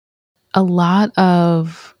a lot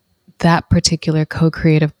of that particular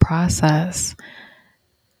co-creative process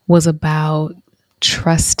was about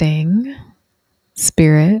trusting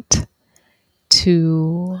spirit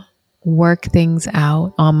to work things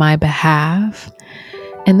out on my behalf.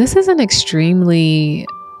 And this is an extremely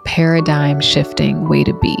paradigm shifting way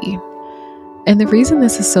to be. And the reason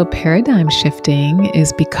this is so paradigm shifting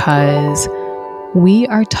is because we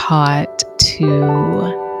are taught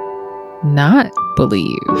to not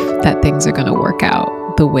believe that things are going to work out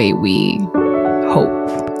the way we hope.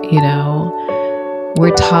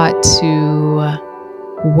 We're taught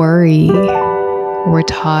to worry. We're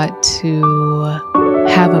taught to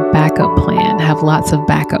have a backup plan, have lots of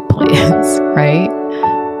backup plans, right?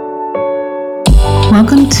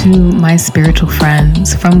 Welcome to My Spiritual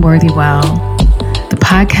Friends from Worthy Well, the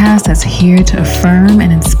podcast that's here to affirm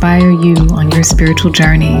and inspire you on your spiritual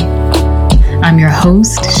journey. I'm your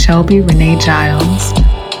host, Shelby Renee Giles.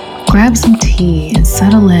 Grab some tea and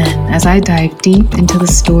settle in as I dive deep into the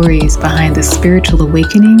stories behind the spiritual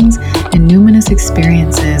awakenings and numinous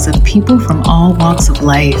experiences of people from all walks of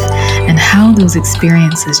life and how those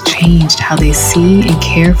experiences changed how they see and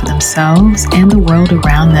care for themselves and the world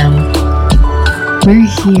around them. We're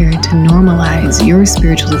here to normalize your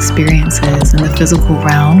spiritual experiences in the physical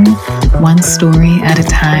realm, one story at a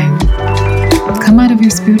time. Come out of your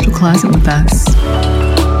spiritual closet with us.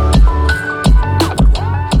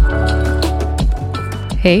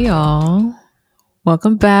 Hey y'all,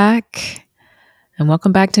 welcome back, and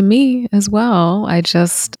welcome back to me as well. I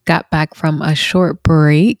just got back from a short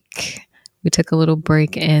break. We took a little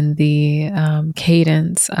break in the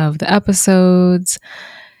cadence of the episodes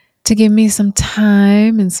to give me some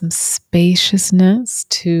time and some spaciousness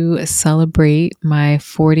to celebrate my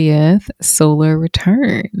 40th solar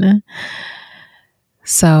return.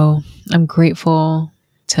 So I'm grateful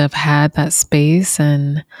to have had that space,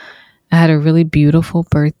 and I had a really beautiful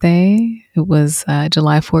birthday. It was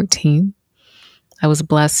July 14th. I was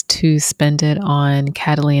blessed to spend it on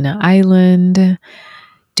Catalina Island,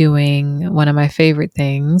 doing one of my favorite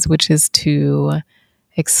things, which is to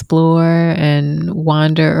explore and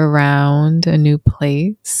wander around a new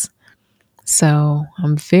place. So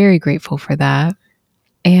I'm very grateful for that.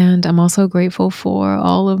 And I'm also grateful for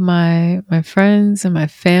all of my friends and my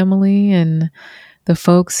family and the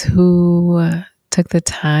folks who took the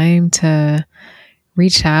time to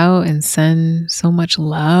reach out and send so much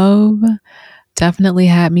love. Definitely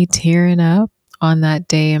had me tearing up on that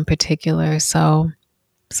day in particular. So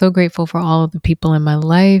grateful for all of the people in my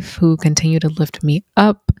life who continue to lift me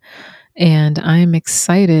up. And I'm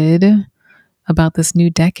excited about this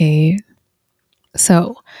new decade.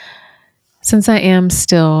 So since I am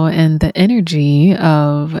still in the energy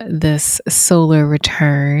of this solar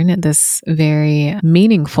return, this very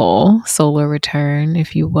meaningful solar return,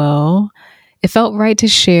 if you will, it felt right to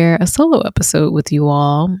share a solo episode with you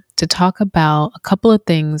all to talk about a couple of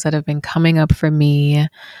things that have been coming up for me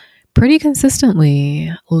pretty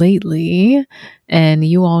consistently lately. And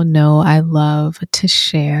you all know I love to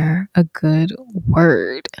share a good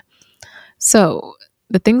word. So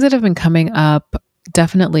the things that have been coming up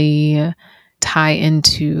definitely tie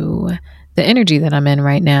into the energy that I'm in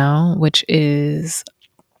right now, which is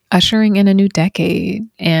ushering in a new decade.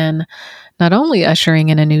 And not only ushering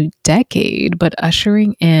in a new decade, but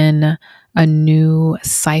ushering in a new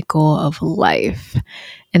cycle of life.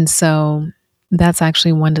 And so that's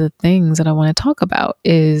actually one of the things that I want to talk about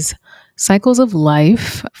is cycles of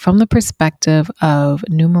life from the perspective of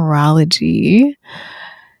numerology.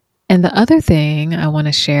 And the other thing I want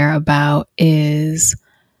to share about is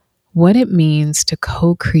what it means to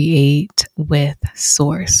co-create with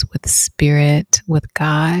Source, with Spirit, with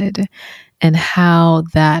God, and how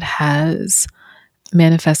that has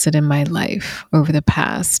manifested in my life over the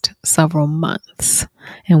past several months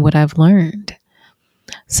and what I've learned.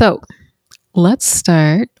 So let's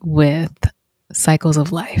start with cycles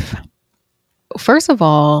of life. First of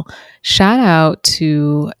all, shout out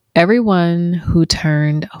to everyone who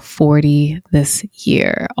turned 40 this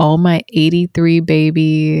year, all my 83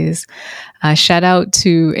 babies. Shout out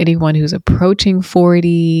to anyone who's approaching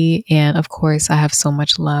 40. And of course, I have so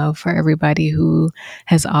much love for everybody who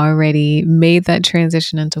has already made that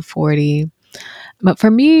transition into 40. But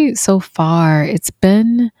for me, so far, it's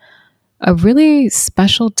been a really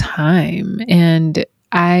special time. And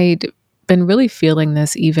I'd been really feeling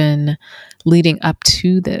this even leading up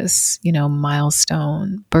to this,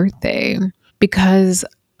 milestone birthday, because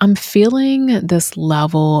I'm feeling this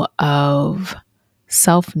level of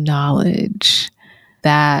self-knowledge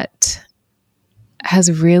that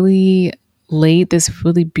has really laid this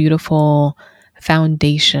really beautiful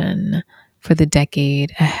foundation for the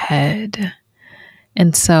decade ahead.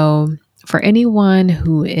 And so for anyone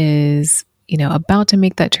who is, about to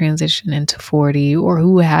make that transition into 40 or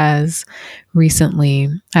who has recently,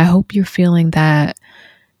 I hope you're feeling that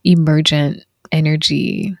emergent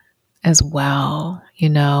energy as well.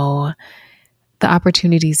 The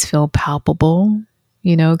opportunities feel palpable,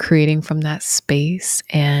 creating from that space.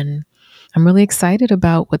 And I'm really excited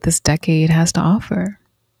about what this decade has to offer.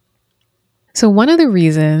 So, one of the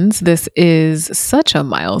reasons this is such a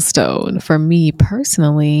milestone for me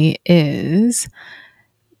personally is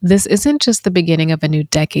this isn't just the beginning of a new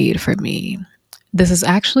decade for me. This is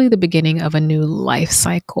actually the beginning of a new life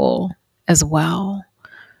cycle as well,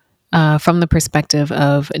 from the perspective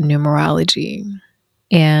of numerology.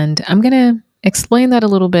 And I'm going to explain that a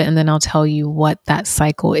little bit, and then I'll tell you what that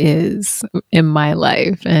cycle is in my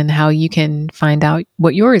life and how you can find out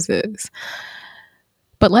what yours is.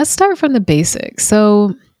 But let's start from the basics.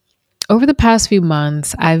 So, over the past few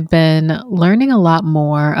months, I've been learning a lot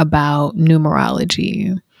more about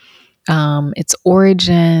numerology, its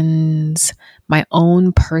origins, my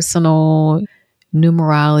own personal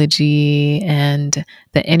numerology, and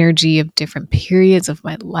the energy of different periods of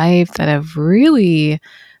my life that have really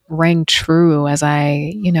rang true as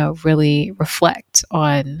I, really reflect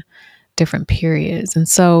on different periods. And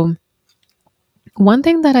so, one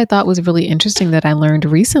thing that I thought was really interesting that I learned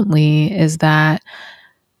recently is that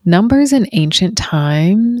numbers in ancient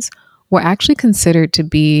times were actually considered to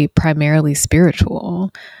be primarily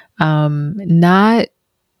spiritual, not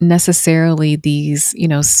necessarily these,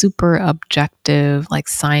 super objective, like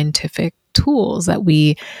scientific tools that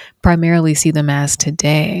we primarily see them as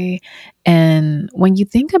today. And when you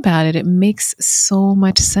think about it, it makes so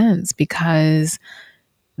much sense because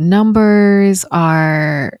numbers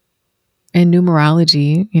are, in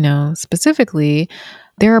numerology, specifically,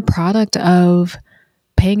 they're a product of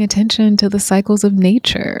paying attention to the cycles of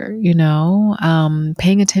nature,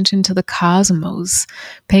 paying attention to the cosmos,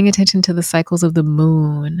 paying attention to the cycles of the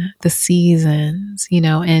moon, the seasons,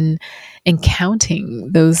 and counting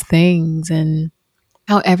those things and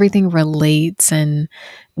how everything relates and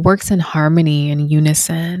works in harmony and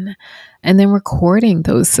unison. And then recording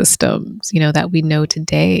those systems, that we know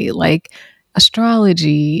today, like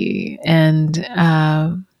astrology and,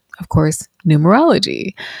 of course,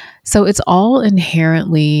 numerology. So it's all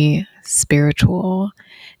inherently spiritual.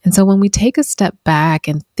 And so when we take a step back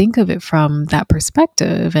and think of it from that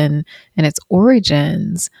perspective and its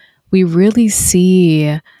origins, we really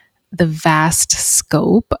see the vast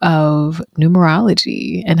scope of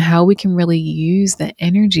numerology and how we can really use the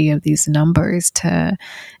energy of these numbers to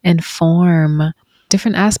inform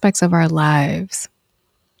different aspects of our lives.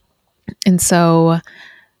 And so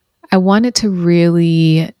I wanted to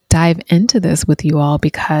really dive into this with you all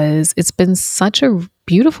because it's been such a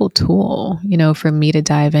beautiful tool, for me to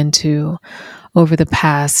dive into over the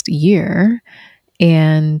past year.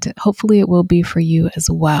 And hopefully it will be for you as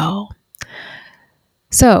well.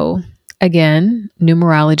 So again,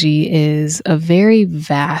 numerology is a very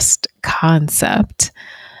vast concept,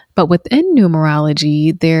 but within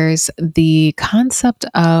numerology, there's the concept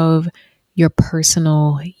of your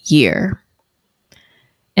personal year.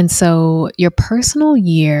 And so your personal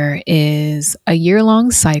year is a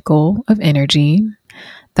year-long cycle of energy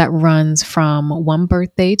that runs from one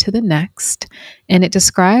birthday to the next. And it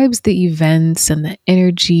describes the events and the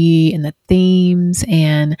energy and the themes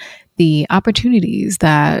and the opportunities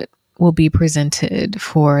that will be presented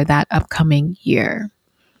for that upcoming year.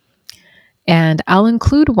 And I'll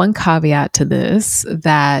include one caveat to this,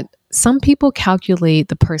 that some people calculate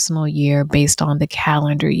the personal year based on the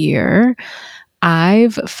calendar year.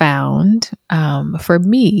 I've found, for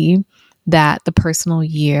me, that the personal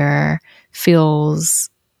year feels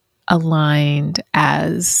aligned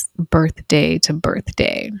as birthday to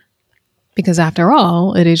birthday, because after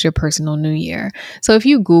all, it is your personal new year. So if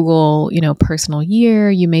you Google, personal year,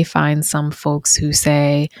 you may find some folks who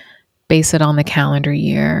say, base it on the calendar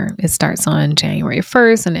year. It starts on January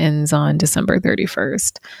 1st and ends on December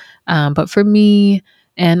 31st. But for me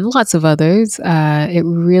and lots of others, it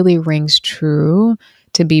really rings true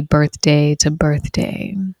to be birthday to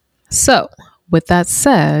birthday. So with that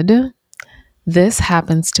said, this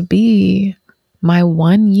happens to be my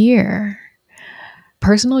 1 year.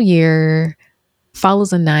 Personal year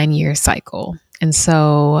follows a 9-year cycle. And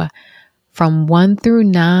so from 1 through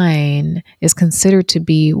 9 is considered to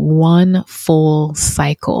be one full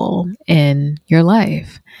cycle in your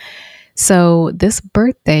life. So this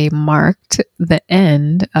birthday marked the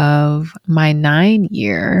end of my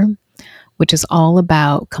 9-year, which is all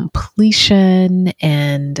about completion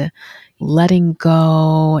and letting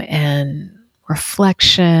go and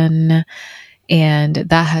reflection. And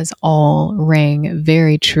that has all rang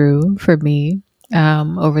very true for me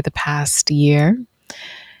over the past year.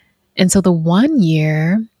 And so the 1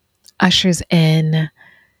 year ushers in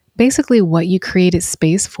basically what you created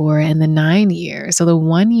space for in the 9 years. So the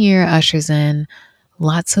 1 year ushers in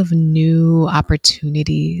lots of new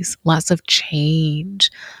opportunities, lots of change,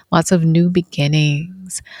 lots of new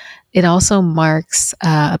beginnings. It also marks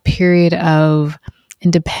a period of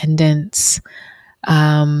independence.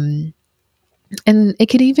 And it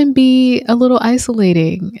could even be a little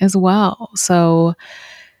isolating as well. So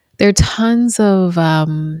there are tons of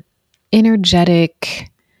energetic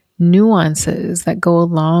nuances that go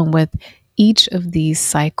along with each of these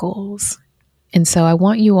cycles. And so I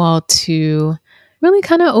want you all to really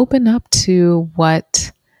kind of open up to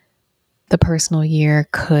what the personal year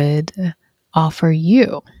could offer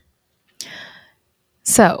you.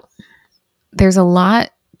 So there's a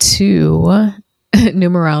lot to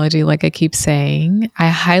numerology, like I keep saying. I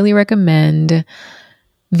highly recommend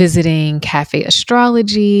visiting Cafe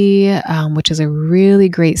Astrology, which is a really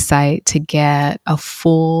great site to get a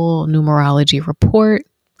full numerology report.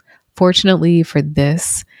 Fortunately for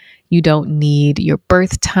this, you don't need your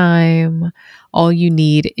birth time. All you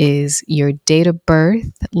need is your date of birth,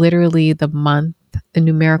 literally the month, the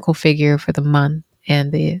numerical figure for the month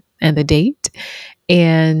and the date,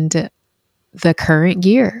 and the current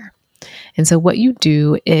year. And so what you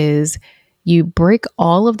do is you break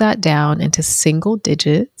all of that down into single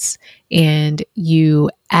digits and you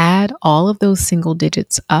add all of those single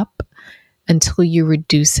digits up until you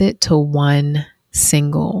reduce it to one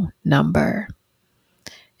single number.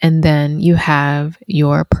 And then you have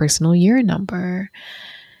your personal year number.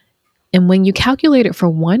 And when you calculate it for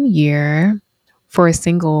 1 year, for a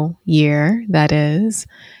single year, that is,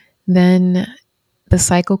 then the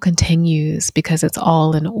cycle continues because it's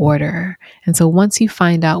all in order. And so once you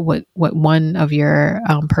find out what one of your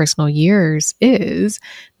personal years is,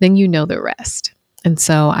 then you know the rest. And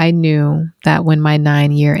so I knew that when my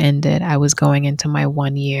 9 year ended, I was going into my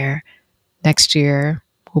 1 year. Next year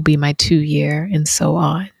will be my 2 year, and so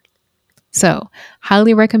on. So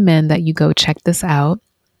highly recommend that you go check this out.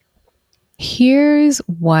 Here's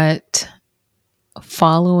what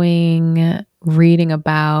following, reading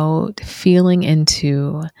about, feeling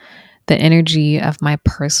into the energy of my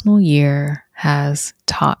personal year has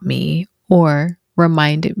taught me, or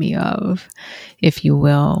reminded me of, if you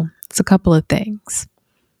will. It's a couple of things.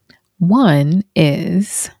 One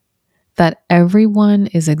is that everyone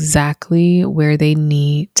is exactly where they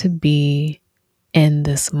need to be in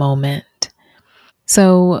this moment.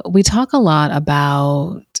 So we talk a lot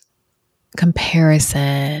about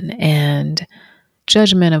comparison and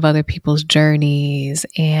judgment of other people's journeys.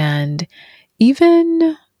 And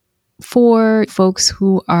even for folks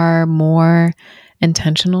who are more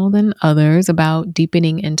intentional than others about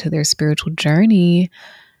deepening into their spiritual journey,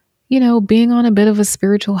 being on a bit of a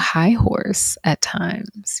spiritual high horse at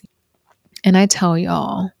times. And I tell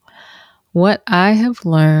y'all, what I have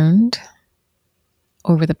learned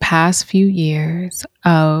over the past few years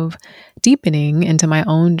of deepening into my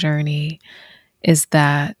own journey is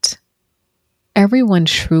that everyone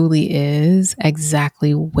truly is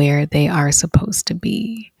exactly where they are supposed to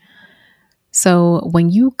be. So when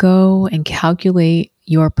you go and calculate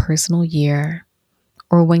your personal year,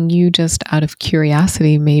 or when you just out of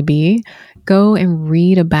curiosity maybe go and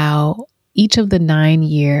read about each of the 9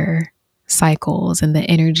 year cycles and the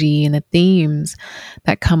energy and the themes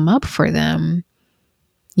that come up for them,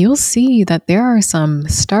 you'll see that there are some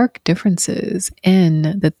stark differences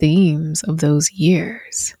in the themes of those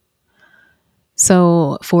years.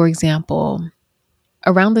 So, for example,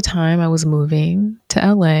 around the time I was moving to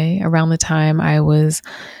LA, around the time I was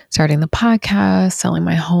starting the podcast, selling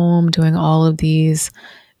my home, doing all of these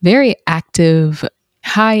very active,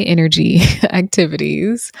 high energy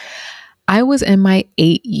activities, I was in my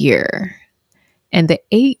 8 year. And the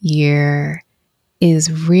 8 year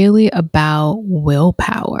is really about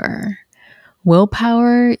willpower.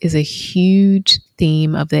 Willpower is a huge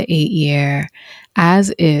theme of the 8 year,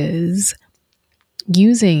 as is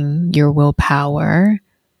using your willpower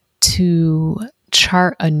to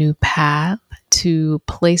chart a new path, to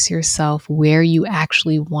place yourself where you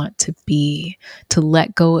actually want to be, to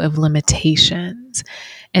let go of limitations.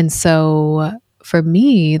 And so for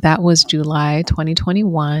me, that was July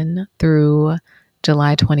 2021 through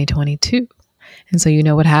July 2022. And so you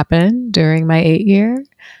know what happened during my 8 year?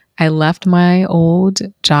 I left my old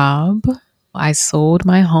job. I sold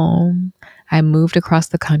my home. I moved across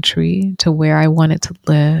the country to where I wanted to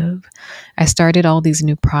live. I started all these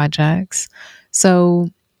new projects. So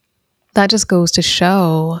that just goes to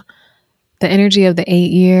show The energy of the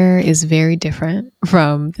 8-year is very different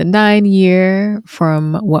from the 9-year,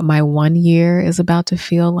 from what my 1 year is about to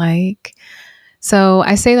feel like. So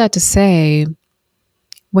I say that to say,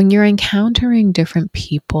 when you're encountering different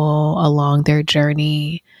people along their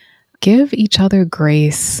journey, give each other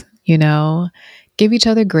grace, give each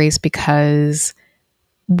other grace, because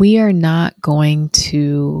we are not going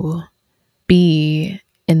to be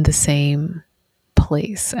in the same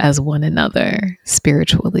place as one another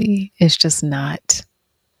spiritually. It's just not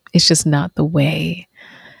the way.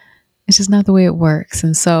 It's just not the way it works.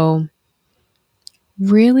 And so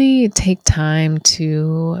really take time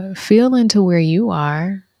to feel into where you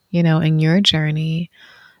are, in your journey,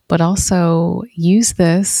 but also use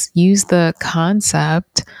the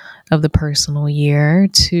concept of the personal year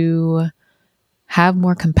to have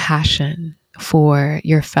more compassion for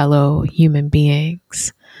your fellow human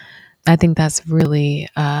beings. I think that's really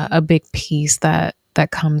a big piece that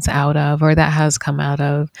comes out of, or that has come out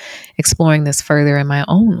of, exploring this further in my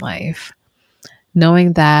own life.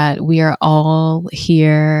 Knowing that we are all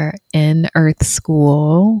here in Earth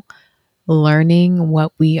School, learning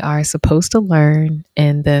what we are supposed to learn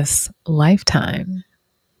in this lifetime.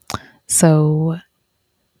 So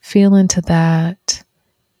feel into that.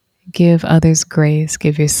 Give others grace.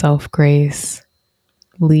 Give yourself grace.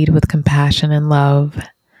 Lead with compassion and love.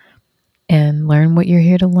 And learn what you're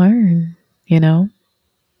here to learn,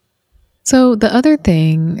 So the other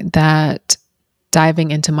thing that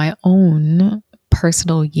diving into my own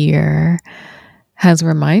personal year has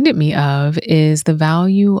reminded me of is the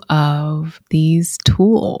value of these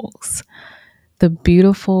tools, the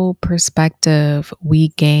beautiful perspective we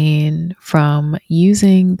gain from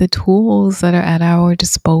using the tools that are at our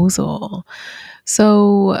disposal.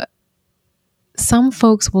 So some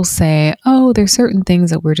folks will say, oh, there's certain things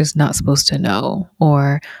that we're just not supposed to know,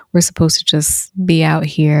 or we're supposed to just be out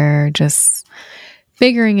here just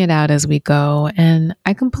figuring it out as we go. And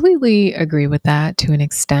I completely agree with that to an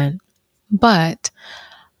extent. But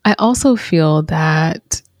I also feel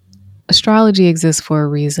that astrology exists for a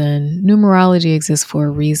reason. Numerology exists for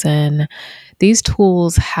a reason. These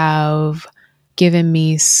tools have given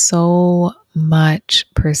me so much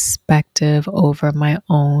perspective over my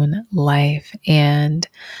own life. And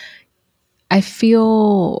I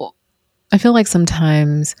feel like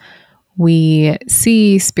sometimes we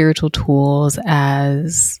see spiritual tools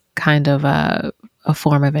as kind of a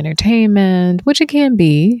form of entertainment, which it can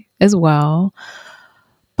be as well.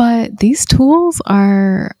 But these tools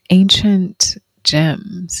are ancient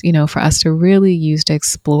gems, for us to really use to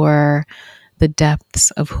explore the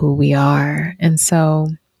depths of who we are. And so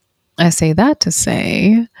I say that to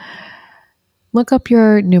say, look up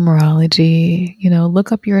your numerology,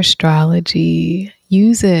 look up your astrology,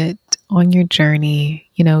 use it on your journey,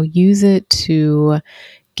 use it to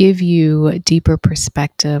give you a deeper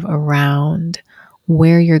perspective around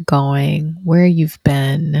where you're going, where you've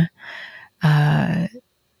been.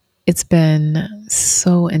 It's been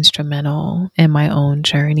so instrumental in my own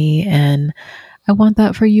journey, and I want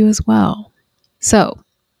that for you as well. So,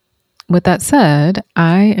 with that said,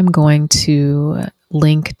 I am going to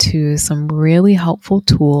link to some really helpful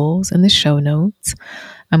tools in the show notes.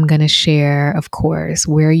 I'm going to share, of course,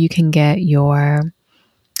 where you can get your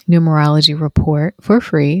numerology report for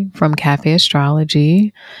free from Cafe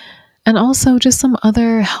Astrology, and also just some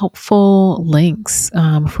other helpful links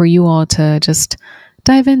for you all to just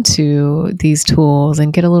dive into these tools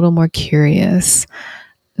and get a little more curious.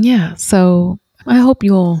 Yeah, so I hope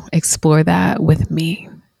you'll explore that with me.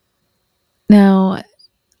 Now,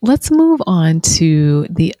 let's move on to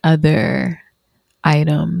the other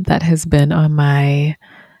item that has been on my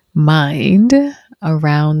mind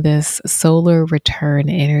around this solar return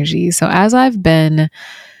energy. So as I've been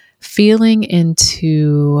feeling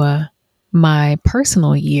into my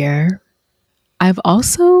personal year, I've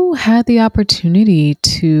also had the opportunity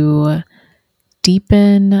to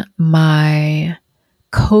deepen my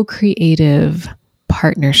co-creative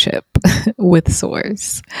partnership with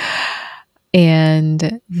Source.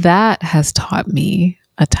 And that has taught me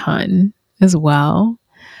a ton as well.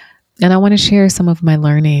 And I want to share some of my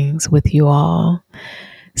learnings with you all.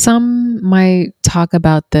 Some might talk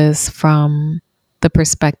about this from the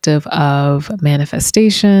perspective of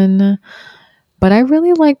manifestation, but I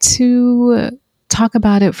really like to talk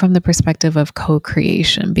about it from the perspective of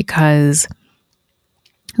co-creation, because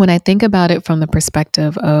when I think about it from the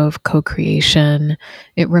perspective of co-creation,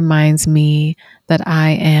 it reminds me that I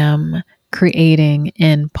am creating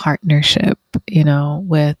in partnership,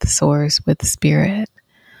 with Source, with Spirit.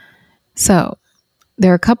 So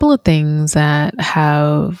there are a couple of things that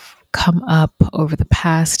have come up over the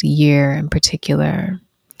past year in particular.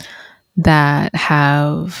 that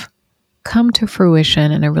have come to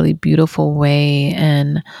fruition in a really beautiful way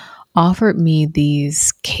and offered me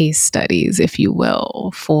these case studies, if you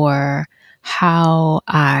will, for how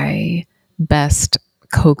I best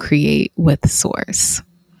co create with Source.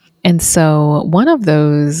 And so, one of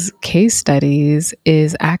those case studies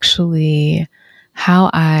is actually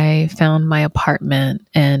how I found my apartment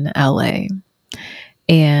in LA.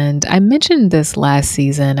 And I mentioned this last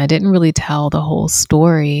season. I didn't really tell the whole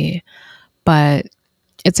story, but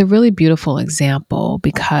it's a really beautiful example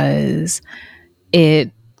because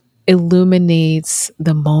it illuminates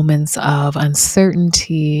the moments of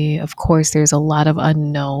uncertainty. Of course, there's a lot of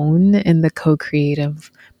unknown in the co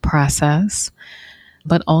creative process,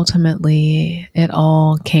 but ultimately it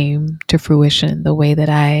all came to fruition the way that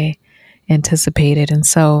I anticipated. And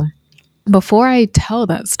so, before I tell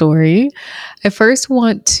that story, I first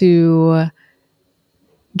want to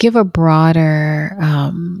give a broader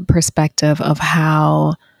perspective of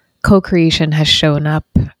how co creation has shown up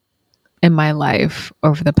in my life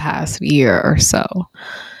over the past year or so.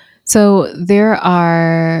 So, there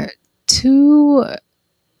are two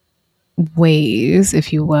ways,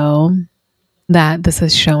 if you will, that this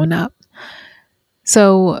has shown up.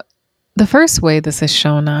 So, the first way this has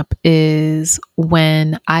shown up is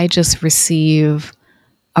when I just receive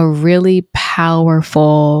a really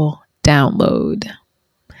powerful download.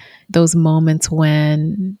 Those moments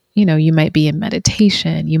when, you might be in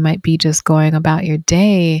meditation, you might be just going about your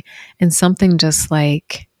day, and something just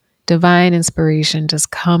like divine inspiration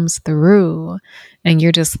just comes through, and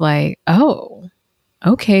you're just like, oh,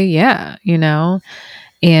 okay, yeah,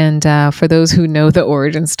 And for those who know the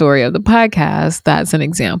origin story of the podcast, that's an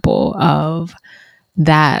example of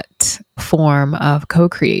that form of co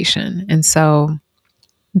creation. And so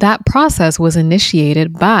that process was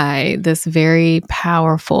initiated by this very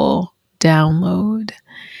powerful download.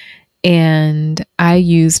 And I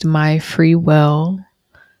used my free will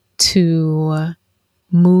to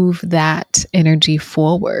move that energy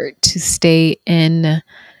forward, to stay in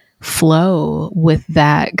flow with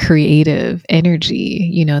that creative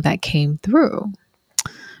energy, that came through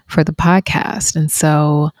for the podcast. And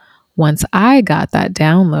so once I got that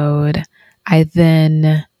download, I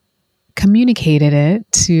then communicated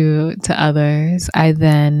it to others. I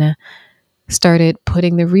then started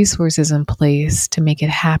putting the resources in place to make it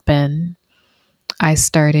happen. I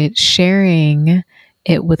started sharing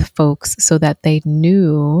it with folks so that they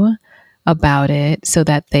knew about it, so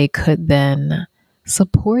that they could then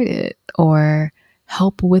support it or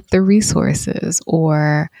help with the resources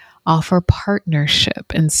or offer partnership.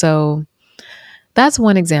 And so that's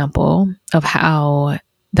one example of how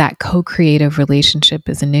that co-creative relationship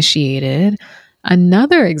is initiated.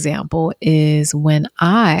 Another example is when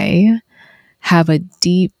I have a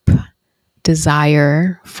deep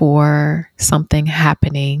desire for something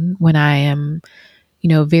happening, when I am,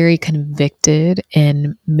 very convicted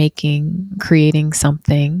in creating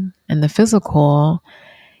something in the physical,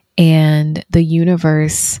 and the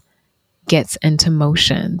universe gets into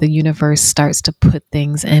motion. The universe starts to put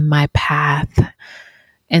things in my path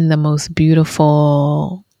in the most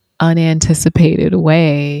beautiful, unanticipated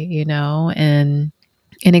way, and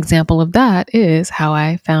an example of that is how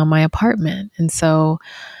I found my apartment. And so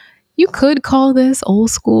you could call this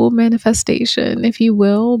old school manifestation, if you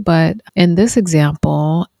will, but in this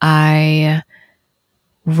example, I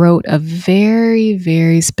wrote a very,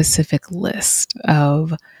 very specific list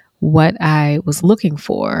of what I was looking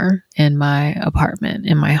for in my apartment,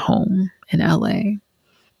 in my home in LA.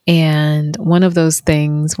 And one of those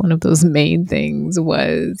main things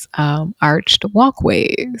was arched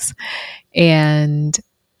walkways. And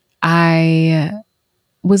I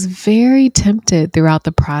was very tempted throughout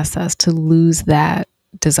the process to lose that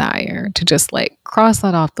desire, to just like cross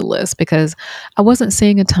that off the list, because I wasn't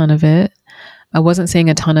seeing a ton of it. I wasn't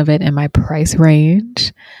seeing a ton of it in my price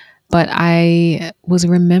range, but I was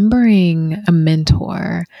remembering a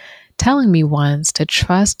mentor telling me once to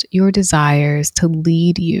trust your desires to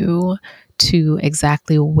lead you to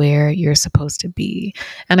exactly where you're supposed to be.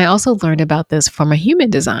 And I also learned about this from a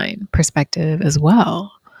human design perspective as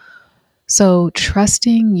well. So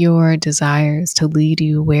trusting your desires to lead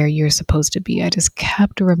you where you're supposed to be. I just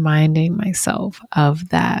kept reminding myself of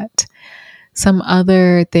that. Some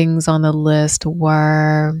other things on the list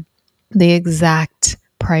were the exact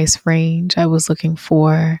price range I was looking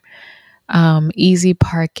for, easy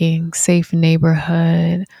parking, safe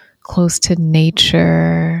neighborhood, close to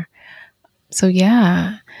nature. So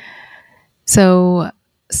yeah. So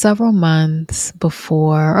several months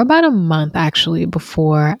before, or about a month actually,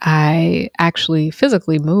 before I actually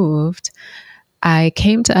physically moved, I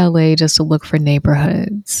came to LA just to look for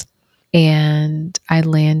neighborhoods. and I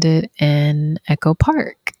landed in Echo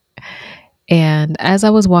Park. And as I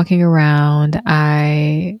was walking around,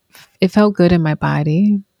 it felt good in my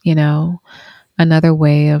body, another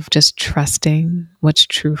way of just trusting what's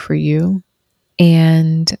true for you.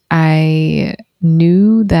 And I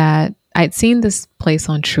knew that I'd seen this place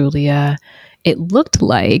on Trulia. It looked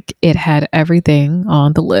like it had everything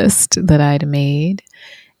on the list that I'd made.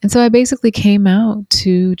 And so I basically came out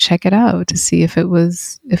to check it out to see if it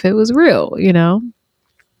was real.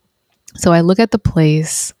 So I look at the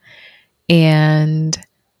place, and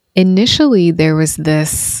initially there was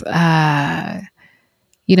this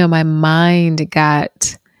my mind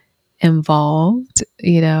got involved.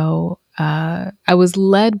 I was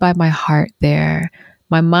led by my heart there.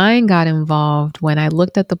 My mind got involved when I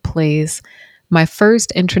looked at the place. My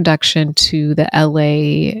first introduction to the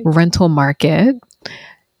LA rental market,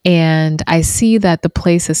 and I see that the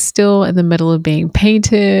place is still in the middle of being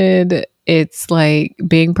painted. It's like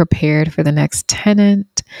being prepared for the next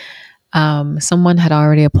tenant. Someone had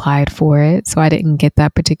already applied for it, so I didn't get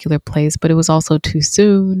that particular place, but it was also too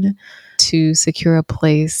soon to secure a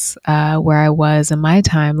place where I was in my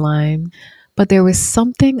timeline. But there was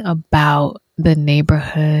something about the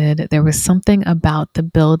neighborhood. There was something about the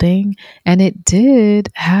building, and it did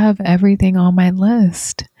have everything on my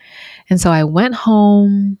list. And so I went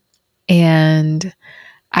home, and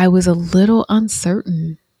I was a little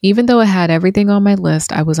uncertain. Even though I had everything on my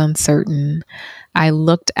list, I was uncertain. I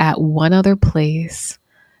looked at one other place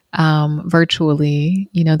virtually,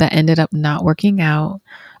 that ended up not working out.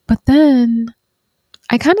 But then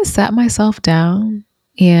I kind of sat myself down,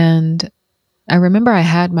 and I remember I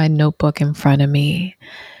had my notebook in front of me,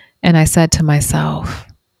 and I said to myself,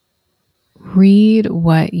 read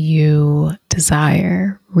what you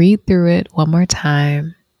desire. Read through it one more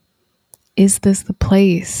time. Is this the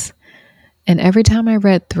place? And every time I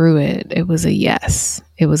read through it, it was a yes.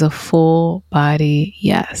 It was a full body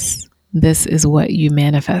yes. This is what you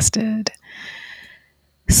manifested.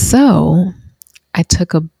 So I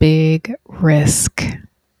took a big risk.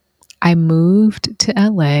 I moved to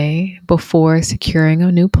LA before securing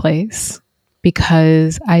a new place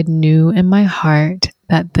because I knew in my heart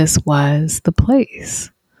that this was the place.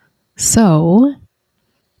 So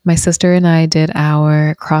my sister and I did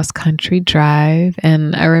our cross-country drive,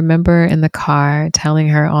 and I remember in the car telling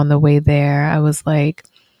her on the way there, I was like,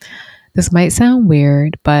 this might sound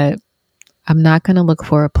weird, but I'm not going to look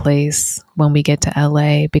for a place when we get to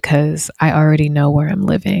LA because I already know where I'm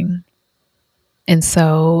living. And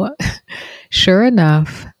so, sure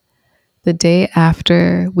enough, the day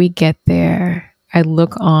after we get there, I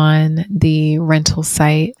look on the rental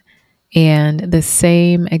site, and the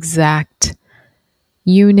same exact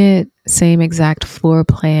unit, same exact floor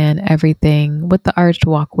plan, everything with the arched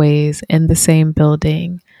walkways in the same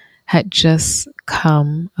building had just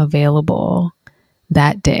come available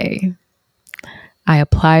that day. I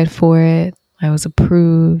applied for it, I was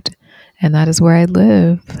approved, and that is where I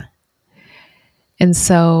live. And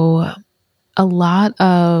so a lot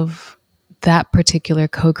of that particular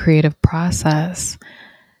co-creative process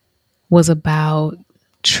was about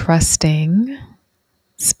trusting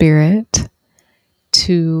spirit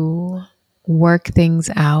to work things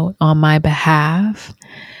out on my behalf.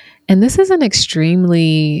 And this is an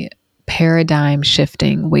extremely paradigm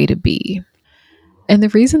shifting way to be. And the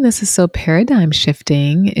reason this is so paradigm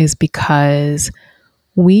shifting is because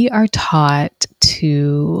we are taught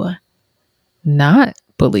to not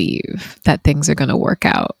believe that things are going to work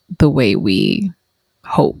out the way we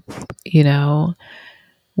hope.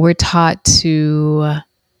 We're taught to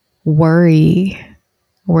worry.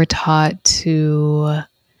 We're taught to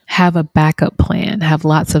have a backup plan, have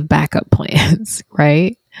lots of backup plans,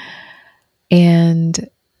 right? And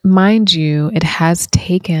mind you, it has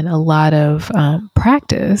taken a lot of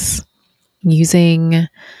practice using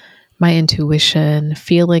my intuition,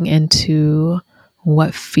 feeling into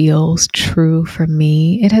what feels true for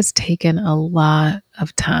me. It has taken a lot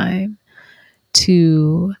of time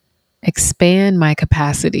to expand my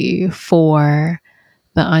capacity for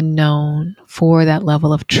the unknown, for that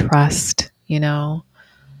level of trust,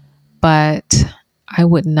 but I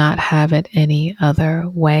would not have it any other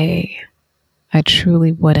way. I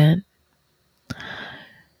truly wouldn't.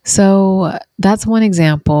 So that's one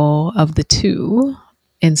example of the two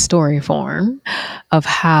in story form of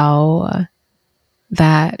how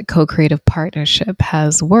that co-creative partnership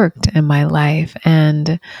has worked in my life.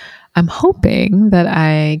 And I'm hoping that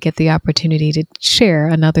I get the opportunity to share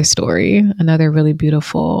another story, another really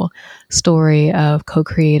beautiful story of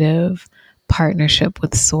co-creative partnership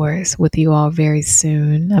with Source with you all very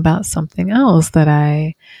soon about something else that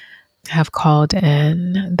I have called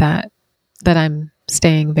in that that I'm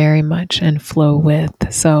staying very much in flow with.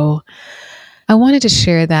 So I wanted to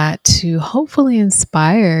share that to hopefully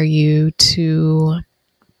inspire you to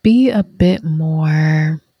be a bit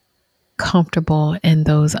more comfortable in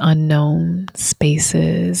those unknown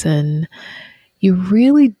spaces. And you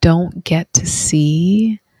really don't get to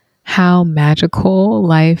see how magical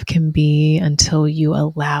life can be until you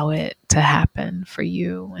allow it to happen for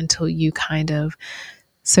you, until you kind of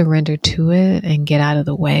surrender to it and get out of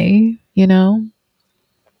the way, you know?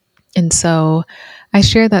 And so I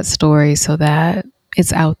share that story so that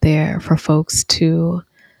it's out there for folks to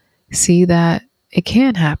see that it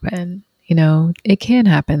can happen. You know, it can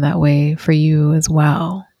happen that way for you as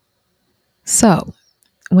well. So,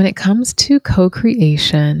 when it comes to co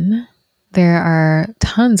creation, there are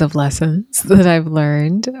tons of lessons that I've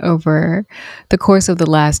learned over the course of the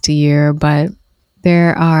last year, but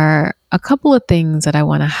there are a couple of things that I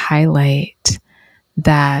want to highlight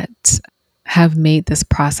that have made this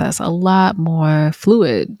process a lot more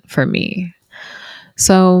fluid for me.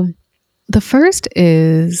 So, the first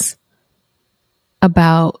is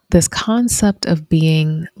about this concept of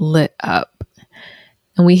being lit up.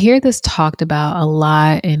 And we hear this talked about a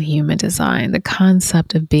lot in human design, the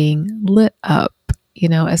concept of being lit up, you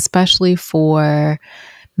know, especially for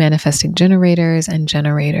manifesting generators and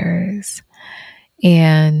generators.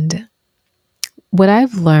 And what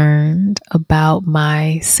I've learned about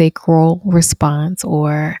my sacral response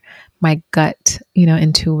or my gut, you know,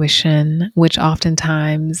 intuition, which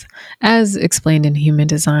oftentimes, as explained in human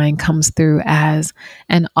design, comes through as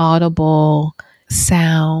an audible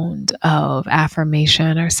sound of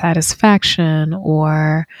affirmation or satisfaction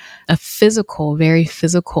or a physical, very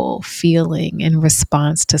physical feeling in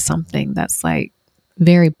response to something that's like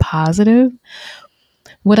very positive.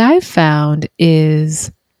 What I've found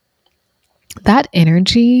is that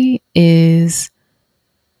energy is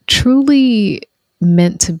truly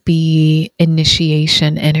meant to be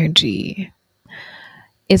initiation energy.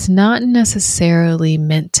 It's not necessarily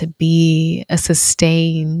meant to be a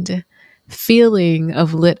sustained feeling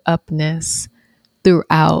of lit upness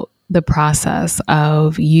throughout the process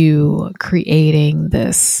of you creating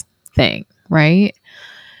this thing, right?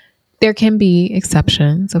 There can be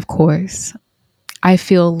exceptions, of course. I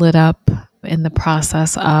feel lit up in the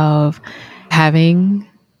process of having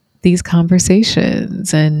these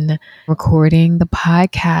conversations and recording the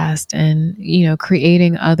podcast and, you know,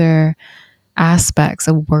 creating other aspects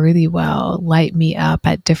of Worthy Well light me up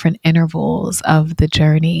at different intervals of the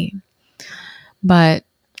journey. But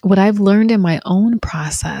what I've learned in my own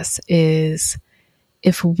process is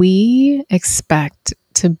if we expect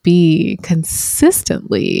to be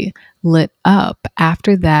consistently lit up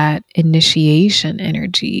after that initiation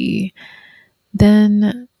energy,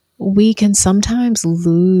 then we can sometimes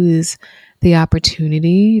lose the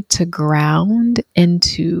opportunity to ground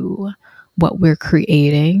into what we're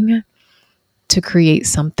creating to create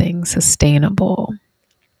something sustainable.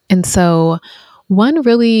 And so, one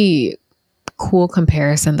really cool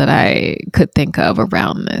comparison that I could think of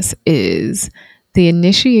around this is the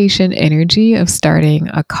initiation energy of starting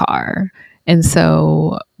a car. And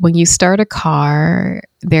so when you start a car,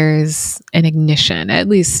 there's an ignition, at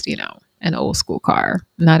least, you know, an old school car,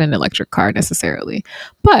 not an electric car necessarily,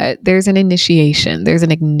 but there's an initiation, there's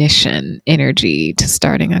an ignition energy to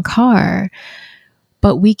starting a car.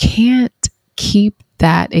 But we can't keep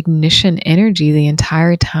that ignition energy the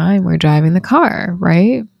entire time we're driving the car,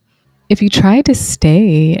 right? If you try to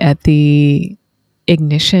stay at the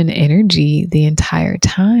ignition energy the entire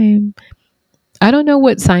time, I don't know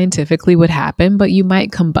what scientifically would happen, but you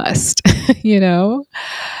might combust, you know?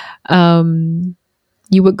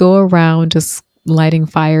 You would go around just lighting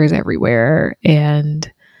fires everywhere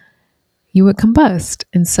and you would combust.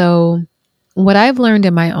 And so what I've learned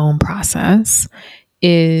in my own process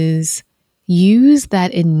is use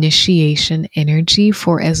that initiation energy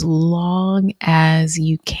for as long as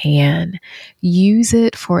you can. Use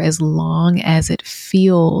it for as long as it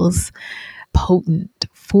feels potent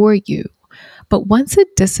for you. But once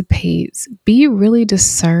it dissipates, be really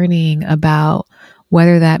discerning about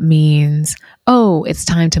whether that means, oh, it's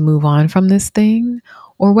time to move on from this thing,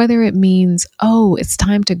 or whether it means, oh, it's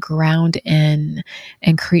time to ground in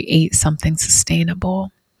and create something sustainable.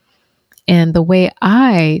 And the way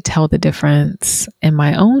I tell the difference in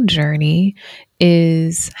my own journey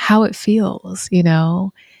is how it feels, you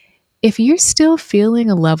know. If you're still feeling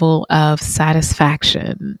a level of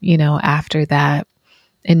satisfaction, you know, after that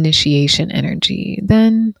initiation energy,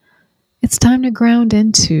 then it's time to ground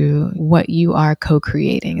into what you are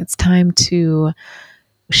co-creating. It's time to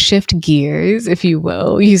shift gears, if you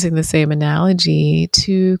will, using the same analogy,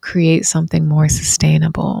 to create something more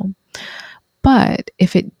sustainable. But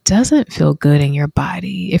if it doesn't feel good in your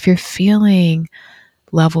body, if you're feeling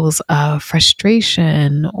levels of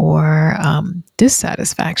frustration or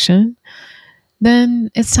dissatisfaction,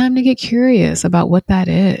 then it's time to get curious about what that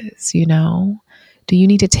is, you know? Do you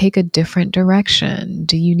need to take a different direction?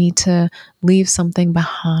 Do you need to leave something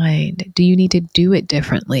behind? Do you need to do it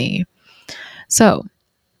differently? So,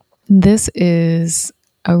 this is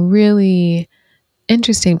a really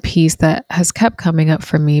interesting piece that has kept coming up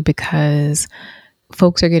for me because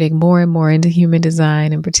folks are getting more and more into human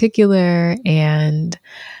design in particular. And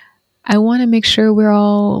I want to make sure we're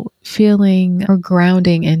all feeling or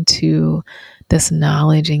grounding into this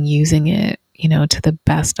knowledge and using it, you know, to the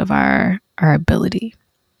best of our ability.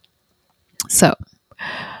 So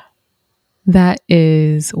that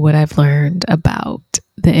is what I've learned about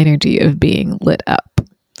the energy of being lit up.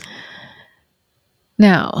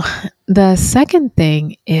 Now, the second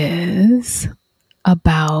thing is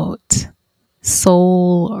about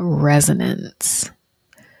soul resonance.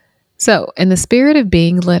 So, in the spirit of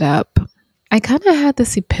being lit up, I kind of had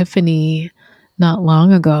this epiphany not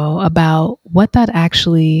long ago about what that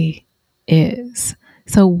actually is.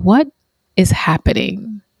 So, what is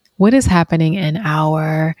happening? What is happening in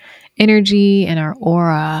our energy and our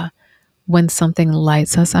aura when something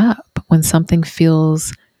lights us up, when something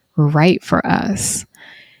feels right for us?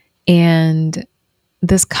 And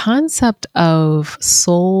this concept of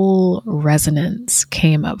soul resonance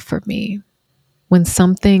came up for me when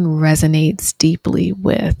something resonates deeply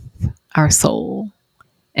with our soul.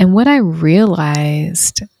 And what I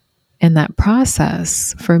realized in that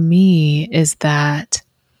process for me is that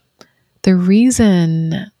the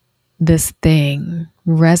reason this thing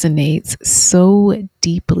resonates so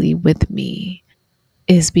deeply with me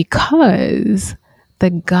is because the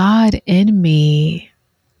God in me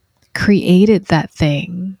created that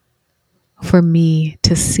thing for me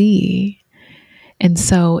to see. And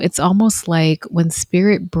so it's almost like when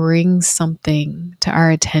spirit brings something to our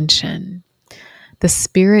attention, the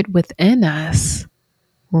spirit within us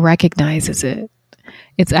recognizes it.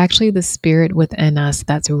 It's actually the spirit within us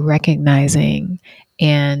that's recognizing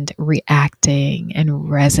and reacting and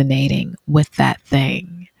resonating with that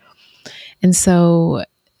thing. And so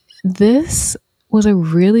this was a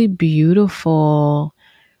really beautiful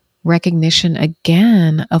recognition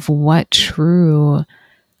again of what true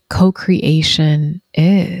co-creation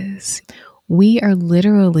is. We are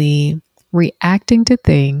literally reacting to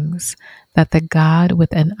things that the God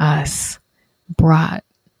within us brought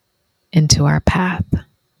into our path.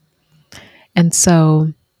 And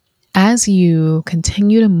so, as you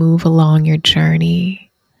continue to move along your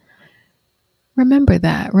journey, remember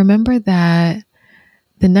that. Remember that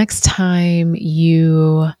the next time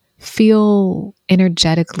you feel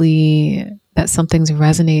energetically that something's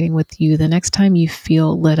resonating with you, the next time you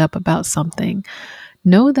feel lit up about something,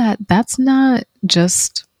 know that that's not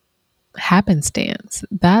just happenstance.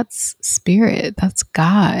 That's spirit. That's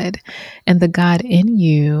God. And the God in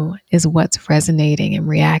you is what's resonating and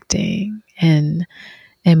reacting and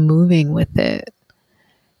moving with it.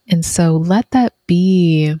 And so let that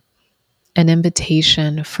be an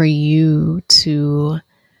invitation for you to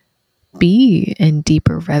be in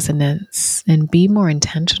deeper resonance and be more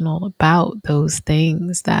intentional about those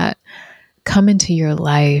things that come into your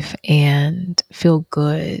life and feel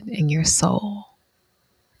good in your soul.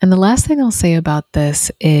 And the last thing I'll say about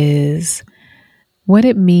this is what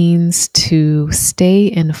it means to stay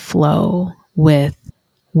in flow with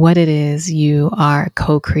what it is you are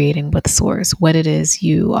co-creating with Source, what it is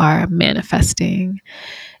you are manifesting.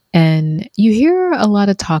 And you hear a lot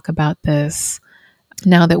of talk about this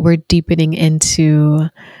now that we're deepening into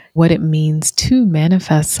what it means to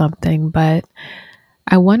manifest something. But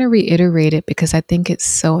I want to reiterate it because I think it's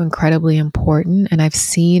so incredibly important, and I've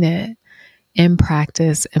seen it in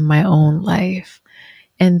practice in my own life.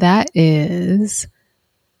 And that is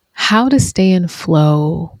how to stay in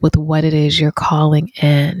flow with what it is you're calling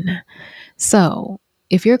in. So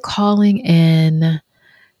if you're calling in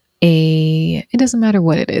it doesn't matter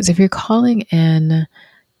what it is. If you're calling in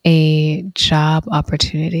a job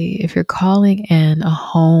opportunity, if you're calling in a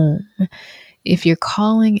home, if you're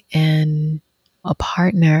calling in a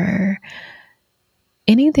partner,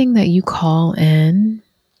 anything that you call in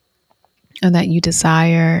or that you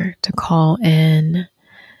desire to call in,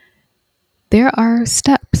 there are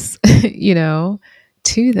steps,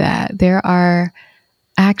 to that. There are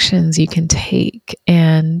actions you can take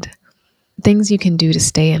and things you can do to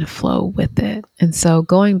stay in flow with it. And so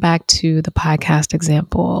going back to the podcast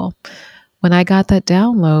example, when I got that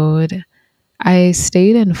download, I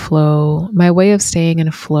stayed in flow. My way of staying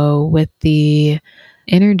in flow with the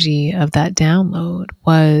energy of that download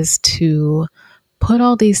was to put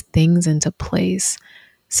all these things into place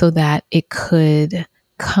so that it could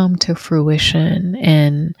come to fruition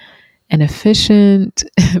in an efficient,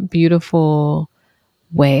 beautiful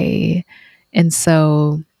way. And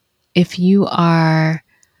so if you are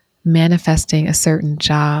manifesting a certain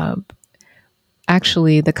job,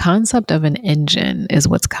 actually the concept of an engine is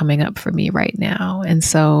what's coming up for me right now. And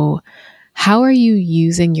so how are you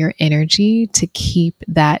using your energy to keep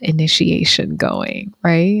that initiation going,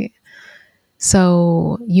 right?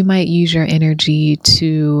 So you might use your energy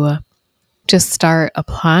to just start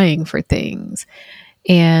applying for things.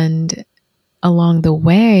 And along the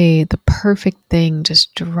way, the perfect thing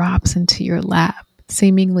just drops into your lap,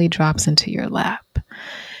 seemingly drops into your lap.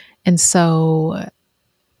 And so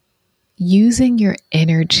using your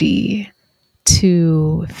energy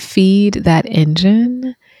to feed that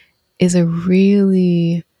engine is a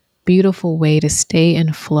really beautiful way to stay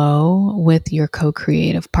in flow with your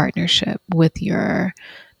co-creative partnership, with your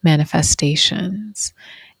manifestations.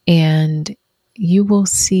 And you will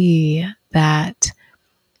see that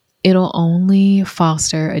it'll only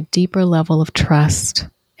foster a deeper level of trust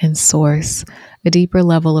in source, a deeper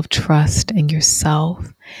level of trust in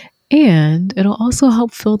yourself. And it'll also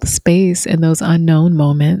help fill the space in those unknown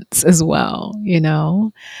moments as well, you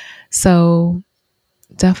know? So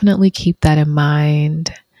definitely keep that in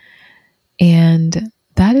mind. And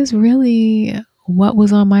that is really what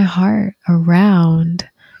was on my heart around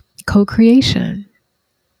co-creation.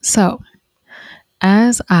 So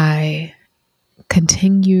as I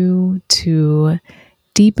continue to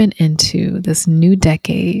deepen into this new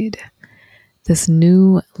decade, this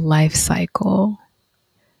new life cycle,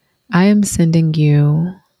 I am sending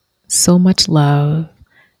you so much love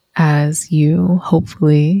as you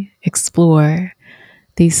hopefully explore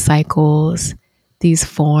these cycles, these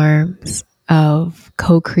forms of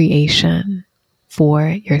co-creation for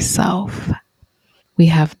yourself. We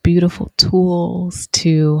have beautiful tools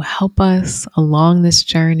to help us along this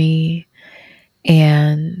journey.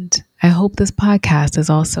 And I hope this podcast is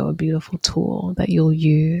also a beautiful tool that you'll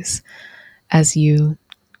use as you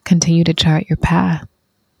continue to chart your path.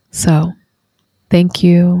 So, thank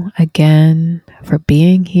you again for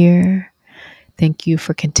being here. Thank you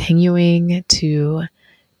for continuing to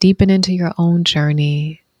deepen into your own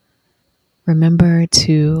journey. Remember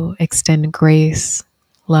to extend grace,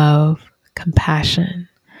 love, compassion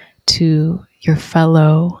to your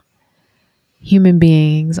fellow human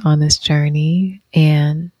beings on this journey.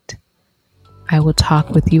 And I will talk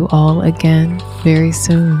with you all again very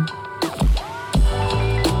soon.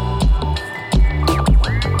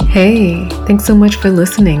 Hey, thanks so much for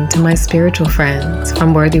listening to my spiritual friends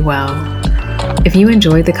from Worthy Well. If you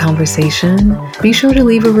enjoyed the conversation, be sure to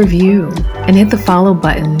leave a review and hit the follow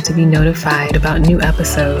button to be notified about new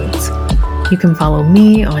episodes. You can follow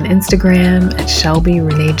me on Instagram at Shelby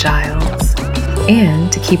Renee Giles.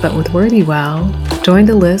 And to keep up with Worthy Well, join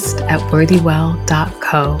the list at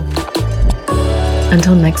worthywell.co.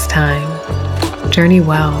 Until next time, journey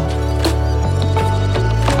well.